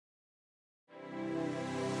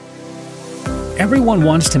Everyone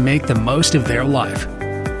wants to make the most of their life.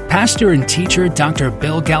 Pastor and teacher Dr.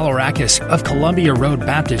 Bill Galarakis of Columbia Road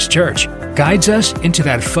Baptist Church guides us into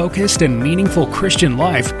that focused and meaningful Christian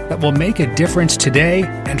life that will make a difference today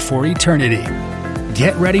and for eternity.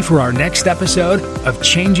 Get ready for our next episode of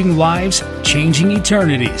Changing Lives, Changing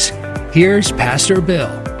Eternities. Here's Pastor Bill.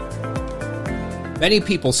 Many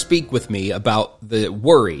people speak with me about the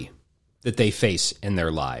worry that they face in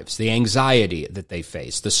their lives, the anxiety that they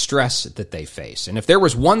face, the stress that they face. And if there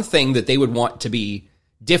was one thing that they would want to be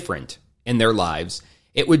different in their lives,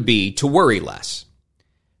 it would be to worry less.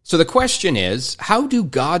 So the question is, how do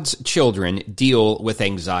God's children deal with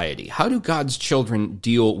anxiety? How do God's children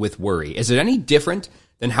deal with worry? Is it any different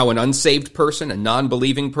than how an unsaved person, a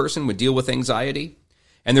non-believing person, would deal with anxiety?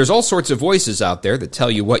 And there's all sorts of voices out there that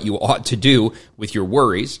tell you what you ought to do with your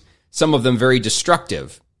worries, some of them very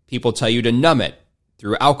destructive. People tell you to numb it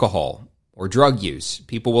through alcohol or drug use.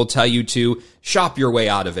 People will tell you to shop your way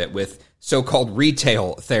out of it with so-called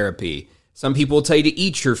retail therapy. Some people will tell you to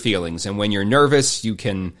eat your feelings, and when you're nervous, you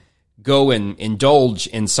can go and indulge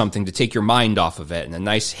in something to take your mind off of it, and a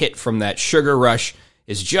nice hit from that sugar rush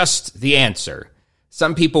is just the answer.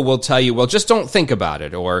 Some people will tell you, well, just don't think about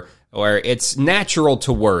it, or it's natural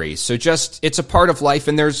to worry, so just, it's a part of life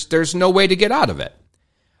and there's no way to get out of it.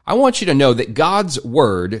 I want you to know that God's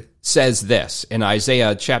word says this in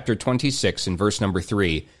Isaiah chapter 26 and verse number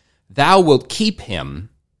 3, "Thou wilt keep him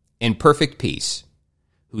in perfect peace,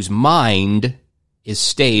 whose mind is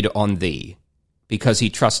stayed on thee, because he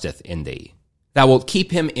trusteth in thee." Thou wilt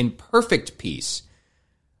keep him in perfect peace.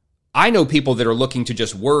 I know people that are looking to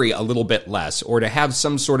just worry a little bit less, or to have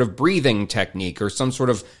some sort of breathing technique or some sort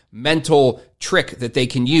of mental trick that they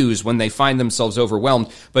can use when they find themselves overwhelmed.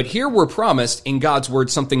 But here we're promised in God's word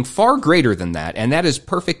something far greater than that, and that is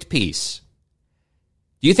perfect peace.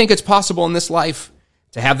 Do you think it's possible in this life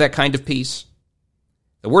to have that kind of peace?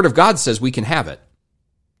 The word of God says we can have it.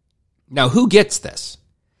 Now, who gets this?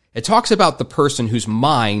 It talks about the person whose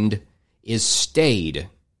mind is stayed,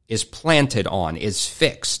 is planted on, is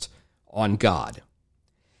fixed on God.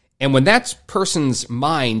 And when that person's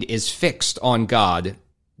mind is fixed on God,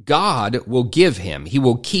 God will give him, he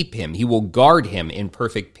will keep him, he will guard him in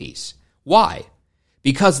perfect peace. Why?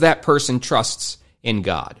 Because that person trusts in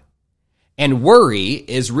God. And worry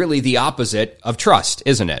is really the opposite of trust,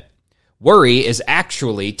 isn't it? Worry is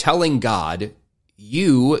actually telling God,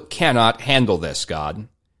 you cannot handle this, God,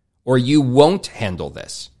 or you won't handle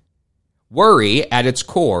this. Worry, at its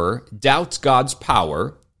core, doubts God's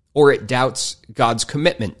power, or it doubts God's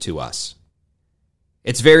commitment to us.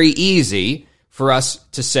 It's very easy for us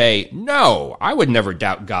to say, no, I would never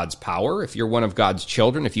doubt God's power. If you're one of God's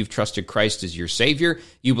children, if you've trusted Christ as your Savior,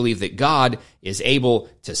 you believe that God is able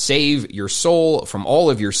to save your soul from all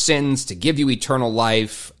of your sins, to give you eternal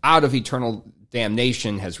life, out of eternal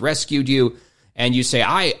damnation, has rescued you, and you say,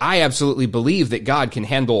 I absolutely believe that God can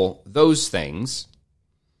handle those things.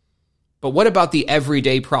 But what about the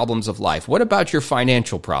everyday problems of life? What about your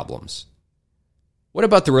financial problems? What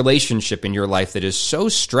about the relationship in your life that is so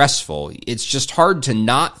stressful, it's just hard to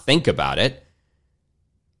not think about it?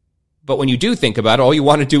 But when you do think about it, all you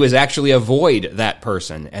want to do is actually avoid that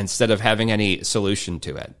person instead of having any solution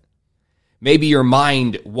to it. Maybe your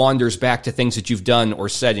mind wanders back to things that you've done or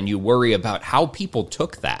said, and you worry about how people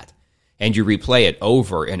took that, and you replay it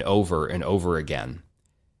over and over and over again.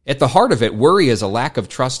 At the heart of it, worry is a lack of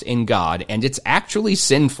trust in God, and it's actually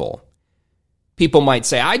sinful. People might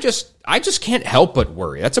say, I just can't help but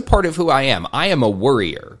worry. That's a part of who I am. I am a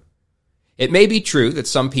worrier. It may be true that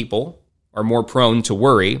some people are more prone to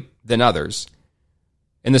worry than others,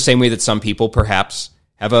 in the same way that some people perhaps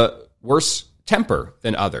have a worse temper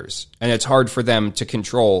than others, and it's hard for them to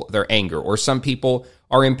control their anger. Or some people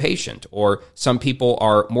are impatient, or some people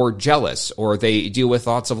are more jealous, or they deal with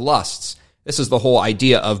thoughts of lusts. This is the whole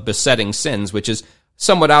idea of besetting sins, which is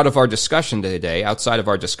somewhat out of our discussion today, outside of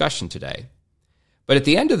our discussion today. But at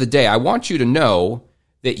the end of the day, I want you to know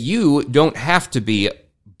that you don't have to be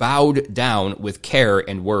bowed down with care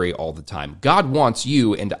and worry all the time. God wants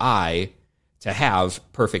you and I to have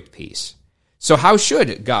perfect peace. So how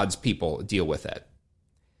should God's people deal with it?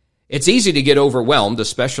 It's easy to get overwhelmed,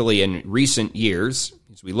 especially in recent years.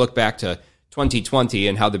 As we look back to 2020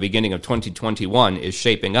 and how the beginning of 2021 is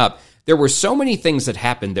shaping up, there were so many things that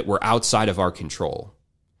happened that were outside of our control.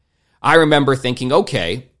 I remember thinking,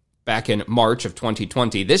 okay, back in March of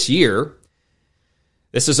 2020, this year,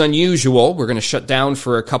 this is unusual. We're going to shut down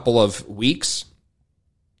for a couple of weeks.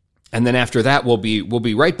 And then after that, we'll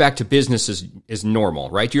be right back to business as normal,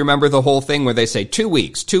 right? Do you remember the whole thing where they say 2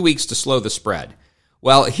 weeks to slow the spread?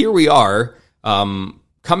 Well, here we are,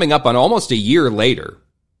 coming up on almost a year later.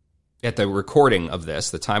 at the recording of this,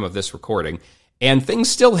 the time of this recording, and things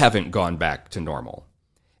still haven't gone back to normal.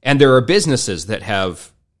 And there are businesses that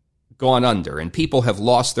have gone under, and people have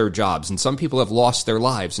lost their jobs, and some people have lost their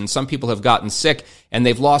lives, and some people have gotten sick, and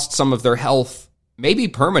they've lost some of their health, maybe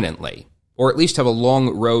permanently, or at least have a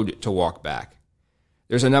long road to walk back.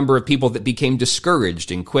 There's a number of people that became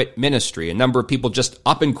discouraged and quit ministry. A number of people just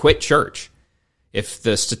up and quit church. If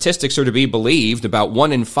the statistics are to be believed, about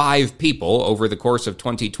 1 in 5 people over the course of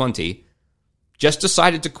 2020 just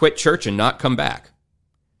decided to quit church and not come back.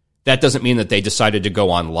 That doesn't mean that they decided to go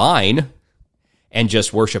online and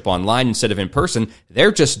just worship online instead of in person.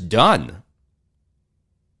 They're just done.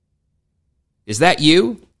 Is that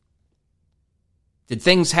you? Did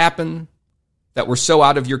things happen that were so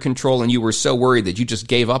out of your control and you were so worried that you just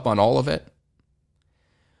gave up on all of it?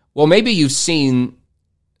 Well, maybe you've seen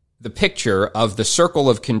the picture of the circle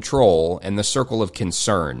of control and the circle of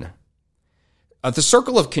concern. The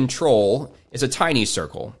circle of control is a tiny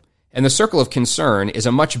circle, and the circle of concern is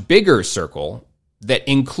a much bigger circle that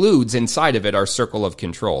includes inside of it our circle of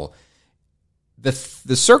control. The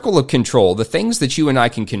circle of control, the things that you and I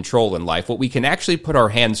can control in life, what we can actually put our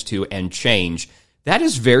hands to and change, that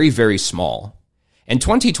is very, very small. And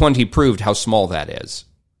 2020 proved how small that is.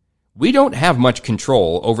 We don't have much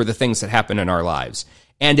control over the things that happen in our lives.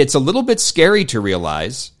 And it's a little bit scary to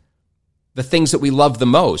realize the things that we love the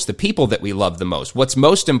most, the people that we love the most, what's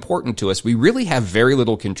most important to us, we really have very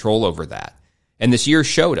little control over that. And this year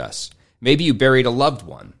showed us. Maybe you buried a loved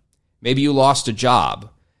one. Maybe you lost a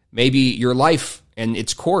job. Maybe your life and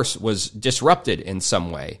its course was disrupted in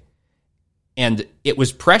some way. And it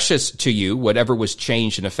was precious to you, whatever was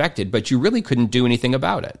changed and affected, but you really couldn't do anything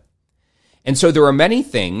about it. And so there are many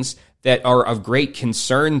things that are of great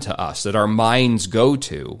concern to us, that our minds go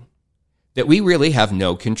to, that we really have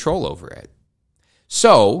no control over it.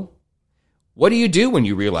 So, what do you do when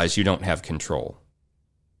you realize you don't have control?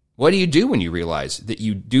 What do you do when you realize that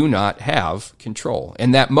you do not have control?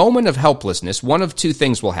 In that moment of helplessness, one of two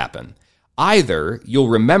things will happen. Either you'll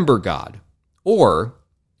remember God, or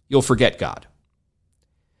you'll forget God.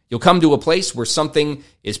 You'll come to a place where something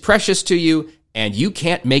is precious to you, and you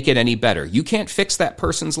can't make it any better. You can't fix that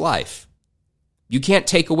person's life. You can't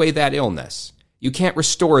take away that illness. You can't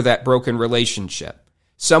restore that broken relationship.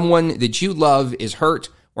 Someone that you love is hurt,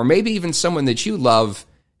 or maybe even someone that you love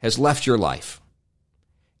has left your life.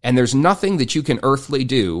 And there's nothing that you can earthly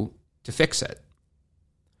do to fix it.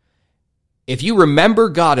 If you remember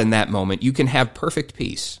God in that moment, you can have perfect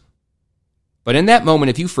peace. But in that moment,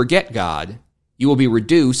 if you forget God, you will be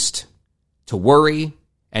reduced to worry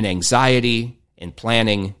and anxiety and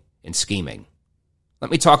planning and scheming. Let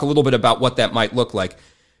me talk a little bit about what that might look like.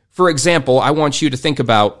 For example, I want you to think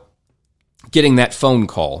about getting that phone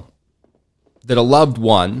call that a loved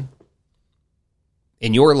one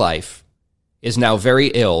in your life is now very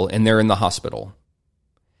ill and they're in the hospital.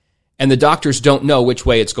 And the doctors don't know which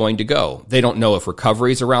way it's going to go. They don't know if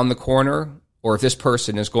recovery is around the corner or if this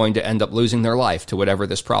person is going to end up losing their life to whatever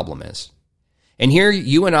this problem is. And here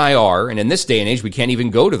you and I are, and in this day and age, we can't even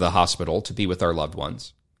go to the hospital to be with our loved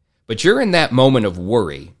ones. But you're in that moment of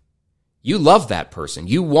worry. You love that person.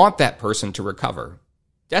 You want that person to recover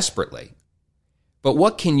desperately. But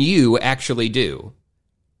what can you actually do?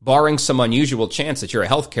 Barring some unusual chance that you're a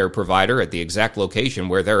healthcare provider at the exact location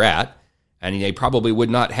where they're at, and they probably would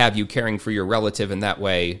not have you caring for your relative in that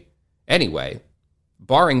way anyway.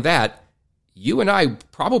 Barring that, you and I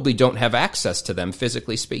probably don't have access to them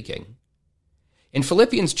physically speaking. In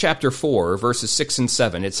Philippians chapter 4, verses 6 and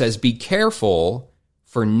 7, it says, "Be careful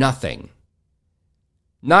for nothing."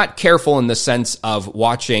 Not careful in the sense of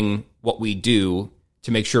watching what we do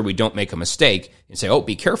to make sure we don't make a mistake and say, oh,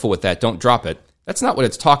 be careful with that, don't drop it. That's not what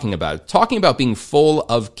it's talking about. It's talking about being full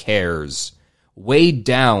of cares, weighed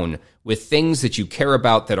down with things that you care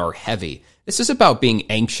about that are heavy. This is about being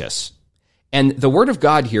anxious. And the Word of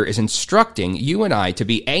God here is instructing you and I to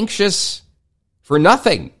be anxious for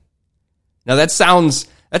nothing. Now that sounds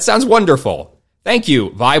wonderful. Thank you,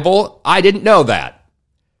 Bible. I didn't know that.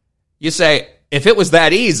 You say, if it was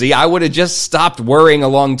that easy, I would have just stopped worrying a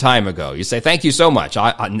long time ago. You say, thank you so much.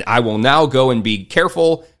 I will now go and be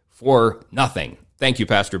careful for nothing. Thank you,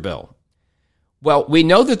 Pastor Bill. Well, we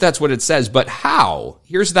know that that's what it says, but how?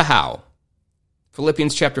 Here's the how.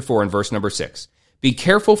 Philippians chapter 4 and verse number 6. Be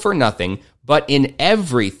careful for nothing, but in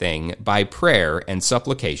everything by prayer and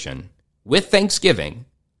supplication, with thanksgiving,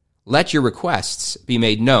 let your requests be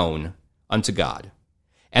made known unto God.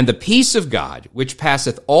 And the peace of God, which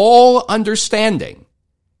passeth all understanding,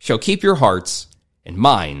 shall keep your hearts and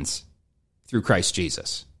minds through Christ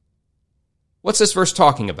Jesus. What's this verse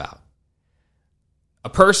talking about? A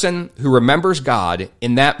person who remembers God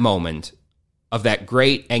in that moment of that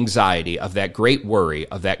great anxiety, of that great worry,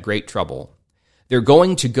 of that great trouble, they're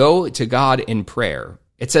going to go to God in prayer.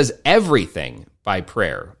 It says everything by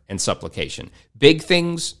prayer and supplication. Big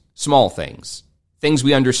things, small things. Things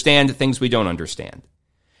we understand, things we don't understand.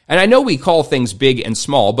 And I know we call things big and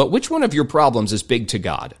small, but which one of your problems is big to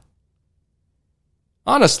God?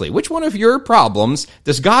 Honestly, which one of your problems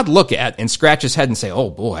does God look at and scratch his head and say, oh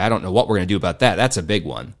boy, I don't know what we're going to do about that. That's a big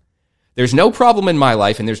one. There's no problem in my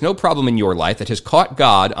life and there's no problem in your life that has caught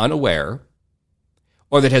God unaware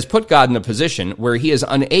or that has put God in a position where he is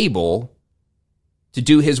unable to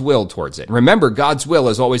do his will towards it. Remember, God's will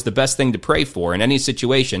is always the best thing to pray for in any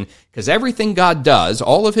situation because everything God does,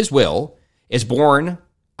 all of his will, is born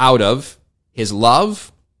out of his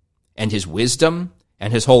love and his wisdom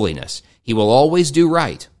and his holiness. He will always do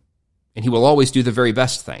right, and he will always do the very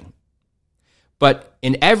best thing. But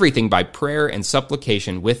in everything, by prayer and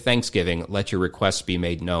supplication with thanksgiving, let your requests be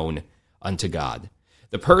made known unto God.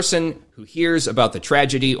 The person who hears about the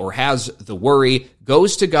tragedy or has the worry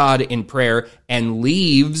goes to God in prayer and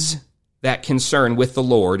leaves that concern with the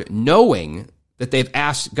Lord, knowing that they've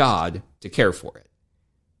asked God to care for it.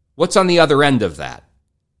 What's on the other end of that?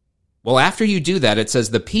 Well, after you do that, it says,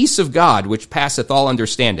 the peace of God, which passeth all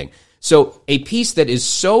understanding. So a peace that is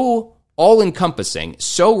so all-encompassing,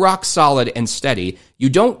 so rock-solid and steady, you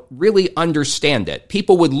don't really understand it.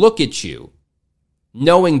 People would look at you,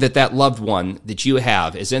 knowing that that loved one that you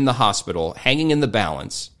have is in the hospital, hanging in the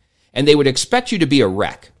balance, and they would expect you to be a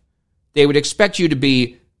wreck. They would expect you to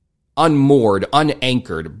be unmoored,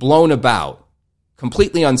 unanchored, blown about,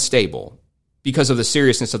 completely unstable because of the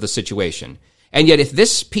seriousness of the situation. And yet, if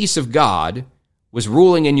this peace of God was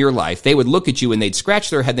ruling in your life, they would look at you and they'd scratch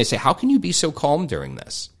their head and they'd say, how can you be so calm during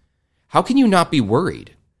this? How can you not be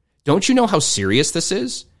worried? Don't you know how serious this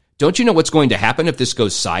is? Don't you know what's going to happen if this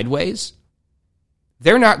goes sideways?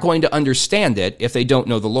 They're not going to understand it if they don't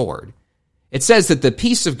know the Lord. It says that the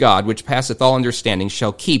peace of God, which passeth all understanding,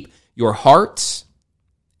 shall keep your hearts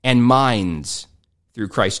and minds through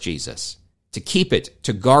Christ Jesus. To keep it,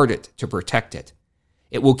 to guard it, to protect it.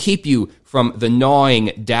 It will keep you from the gnawing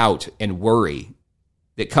doubt and worry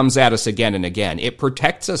that comes at us again and again. It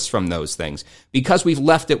protects us from those things because we've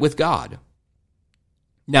left it with God.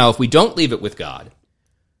 Now, if we don't leave it with God,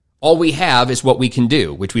 all we have is what we can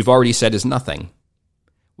do, which we've already said is nothing.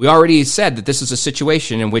 We already said that this is a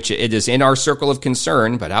situation in which it is in our circle of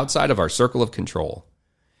concern, but outside of our circle of control.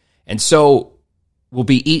 And so we'll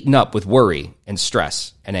be eaten up with worry and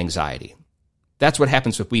stress and anxiety. That's what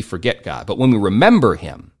happens if we forget God. But when we remember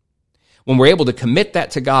him, when we're able to commit that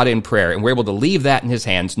to God in prayer and we're able to leave that in his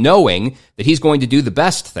hands, knowing that he's going to do the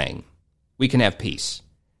best thing, we can have peace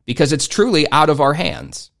because it's truly out of our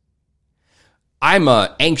hands. I'm an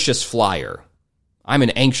anxious flyer.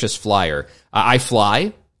 I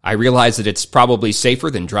fly. I realize that it's probably safer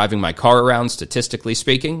than driving my car around, statistically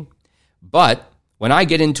speaking. But when I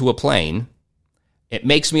get into a plane, it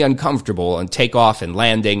makes me uncomfortable and take off and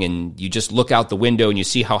landing, and you just look out the window and you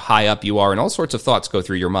see how high up you are, and all sorts of thoughts go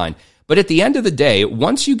through your mind. But at the end of the day,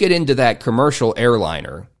 once you get into that commercial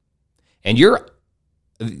airliner and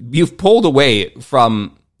you've pulled away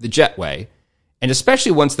from the jetway, and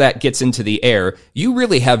especially once that gets into the air, you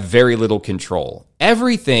really have very little control.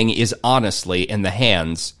 Everything is honestly in the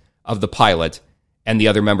hands of the pilot and the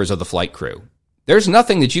other members of the flight crew. There's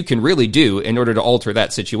nothing that you can really do in order to alter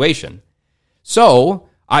that situation. So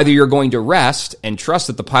either you're going to rest and trust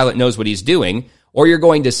that the pilot knows what he's doing, or you're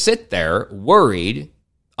going to sit there worried,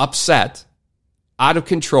 upset, out of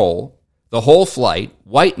control, the whole flight,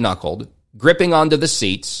 white-knuckled, gripping onto the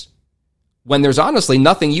seats, when there's honestly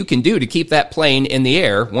nothing you can do to keep that plane in the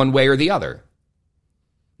air one way or the other.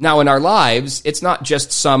 Now, in our lives, it's not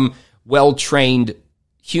just some well-trained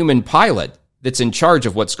human pilot that's in charge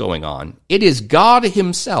of what's going on. It is God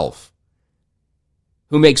himself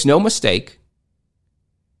who makes no mistake,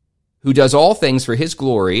 who does all things for his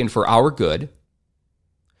glory and for our good,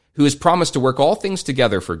 who has promised to work all things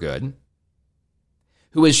together for good,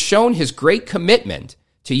 who has shown his great commitment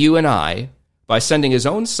to you and I by sending his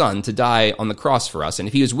own son to die on the cross for us. And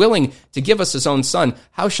if he is willing to give us his own son,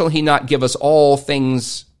 how shall he not give us all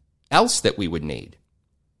things else that we would need?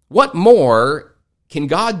 What more can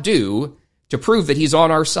God do to prove that he's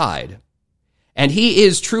on our side? And he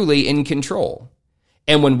is truly in control.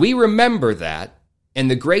 And when we remember that, and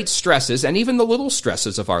the great stresses and even the little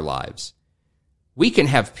stresses of our lives, we can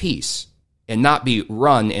have peace and not be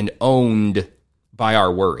run and owned by our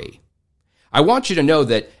worry. I want you to know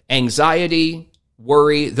that anxiety,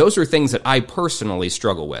 worry, those are things that I personally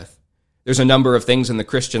struggle with. There's a number of things in the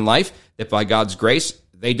Christian life that by God's grace,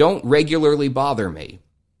 They don't regularly bother me,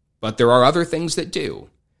 but there are other things that do.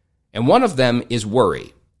 And one of them is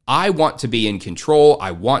worry. I want to be in control.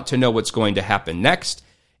 I want to know what's going to happen next.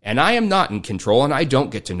 And I am not in control, and I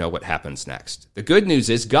don't get to know what happens next. The good news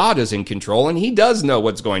is God is in control, and he does know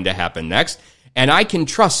what's going to happen next, and I can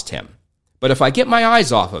trust him. But if I get my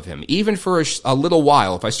eyes off of him, even for a little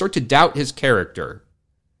while, if I start to doubt his character,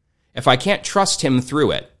 if I can't trust him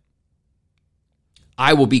through it,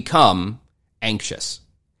 I will become anxious.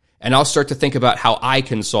 And I'll start to think about how I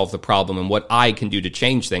can solve the problem and what I can do to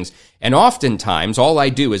change things. And oftentimes, all I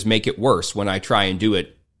do is make it worse when I try and do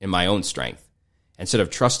it in my own strength, instead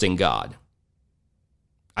of trusting God.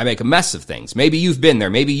 I make a mess of things. Maybe you've been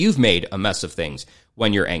there. Maybe you've made a mess of things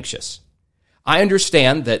when you're anxious. I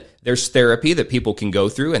understand that there's therapy that people can go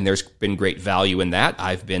through, and there's been great value in that.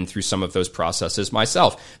 I've been through some of those processes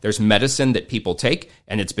myself. There's medicine that people take,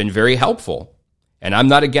 and it's been very helpful. And I'm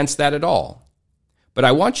not against that at all. But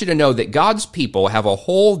I want you to know that God's people have a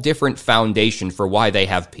whole different foundation for why they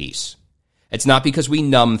have peace. It's not because we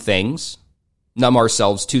numb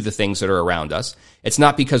ourselves to the things that are around us. It's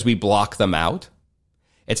not because we block them out.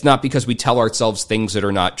 It's not because we tell ourselves things that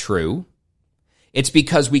are not true. It's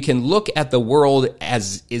because we can look at the world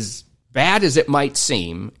as bad as it might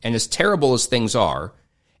seem and as terrible as things are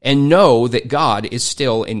and know that God is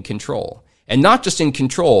still in control. And not just in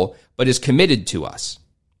control, but is committed to us.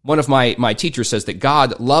 One of my teachers says that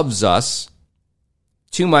God loves us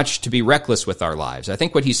too much to be reckless with our lives. I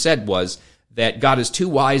think what he said was that God is too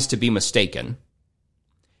wise to be mistaken,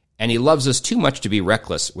 and he loves us too much to be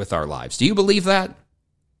reckless with our lives. Do you believe that?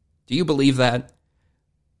 Do you believe that?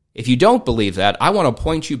 If you don't believe that, I want to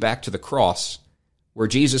point you back to the cross where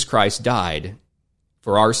Jesus Christ died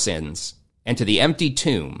for our sins, and to the empty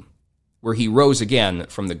tomb where he rose again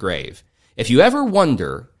from the grave. If you ever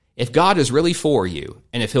wonder if God is really for you,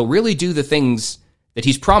 and if he'll really do the things that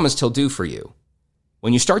he's promised he'll do for you,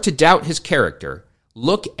 when you start to doubt his character,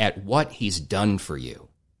 look at what he's done for you.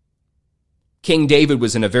 King David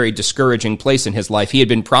was in a very discouraging place in his life. He had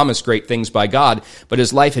been promised great things by God, but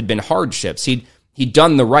his life had been hardships. He'd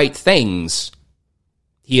done the right things.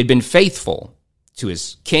 He had been faithful to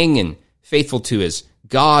his king and faithful to his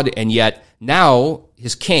God, and yet now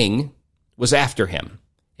his king was after him.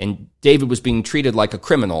 And David was being treated like a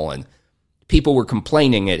criminal, and people were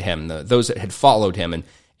complaining at him, those that had followed him,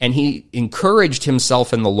 and he encouraged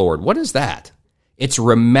himself in the Lord. What is that? It's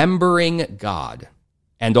remembering God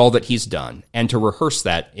and all that he's done, and to rehearse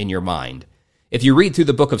that in your mind. If you read through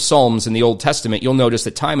the book of Psalms in the Old Testament, you'll notice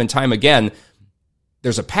that time and time again,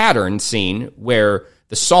 there's a pattern seen where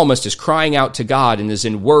the psalmist is crying out to God and is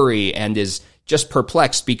in worry and is just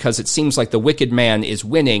perplexed because it seems like the wicked man is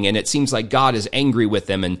winning, and it seems like God is angry with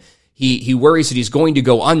him, and he worries that he's going to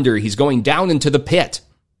go under. He's going down into the pit.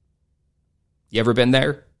 You ever been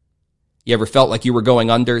there? You ever felt like you were going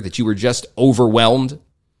under, that you were just overwhelmed?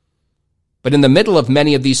 But in the middle of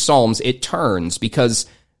many of these psalms, it turns because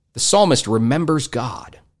the psalmist remembers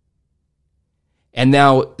God. And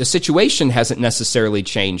now the situation hasn't necessarily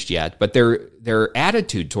changed yet, but their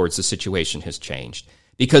attitude towards the situation has changed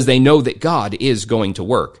because they know that God is going to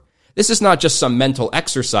work. This is not just some mental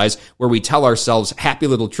exercise where we tell ourselves happy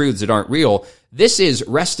little truths that aren't real. This is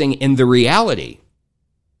resting in the reality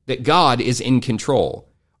that God is in control.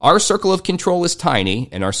 Our circle of control is tiny,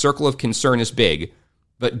 and our circle of concern is big,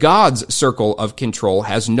 but God's circle of control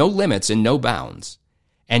has no limits and no bounds,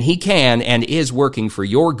 and he can and is working for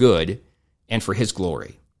your good and for his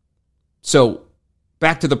glory. So,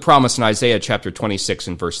 back to the promise in Isaiah chapter 26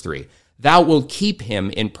 and verse 3. Thou wilt keep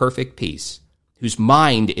him in perfect peace, whose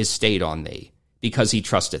mind is stayed on thee, because he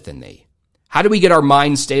trusteth in thee. How do we get our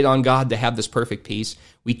mind stayed on God to have this perfect peace?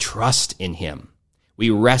 We trust in him.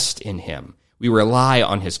 We rest in him. We rely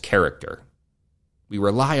on his character. We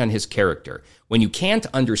rely on his character. When you can't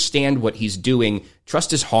understand what he's doing,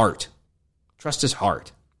 trust his heart. Trust his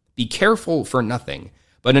heart. Be careful for nothing,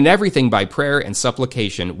 but in everything by prayer and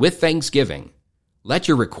supplication with thanksgiving, let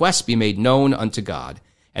your requests be made known unto God,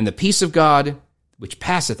 and the peace of God, which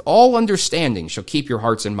passeth all understanding, shall keep your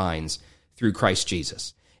hearts and minds through Christ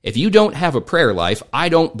Jesus. If you don't have a prayer life, I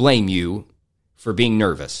don't blame you for being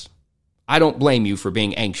nervous. I don't blame you for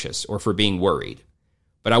being anxious or for being worried.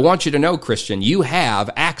 But I want you to know, Christian, you have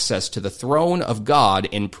access to the throne of God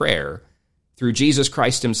in prayer through Jesus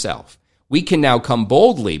Christ himself. We can now come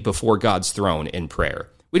boldly before God's throne in prayer.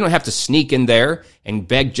 We don't have to sneak in there and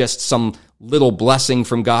beg just some little blessing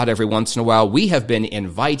from God every once in a while. We have been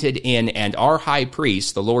invited in, and our high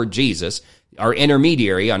priest, the Lord Jesus, our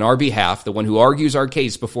intermediary on our behalf, the one who argues our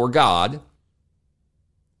case before God,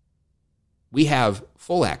 we have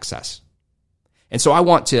full access. And so I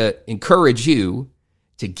want to encourage you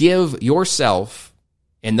to give yourself,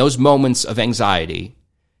 in those moments of anxiety,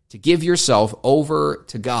 to give yourself over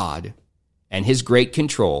to God and His great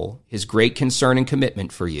control, His great concern and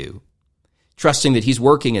commitment for you, trusting that He's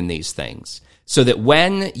working in these things, so that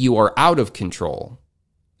when you are out of control,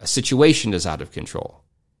 a situation is out of control,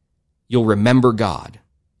 you'll remember God,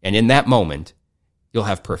 and in that moment, you'll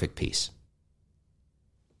have perfect peace.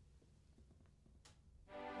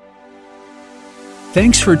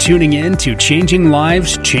 Thanks for tuning in to Changing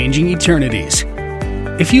Lives, Changing Eternities.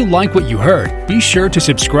 If you like what you heard, be sure to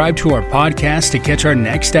subscribe to our podcast to catch our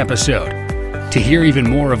next episode. To hear even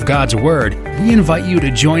more of God's Word, we invite you to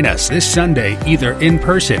join us this Sunday either in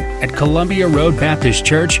person at Columbia Road Baptist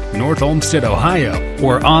Church, North Olmsted, Ohio,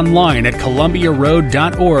 or online at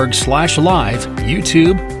columbiaroad.org/live,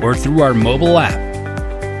 YouTube, or through our mobile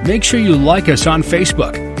app. Make sure you like us on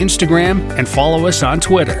Facebook, Instagram, and follow us on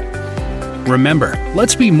Twitter. Remember,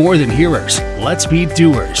 let's be more than hearers. Let's be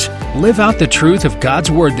doers. Live out the truth of God's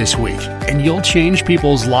Word this week, and you'll change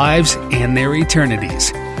people's lives and their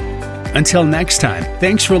eternities. Until next time,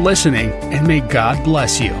 thanks for listening, and may God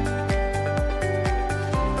bless you.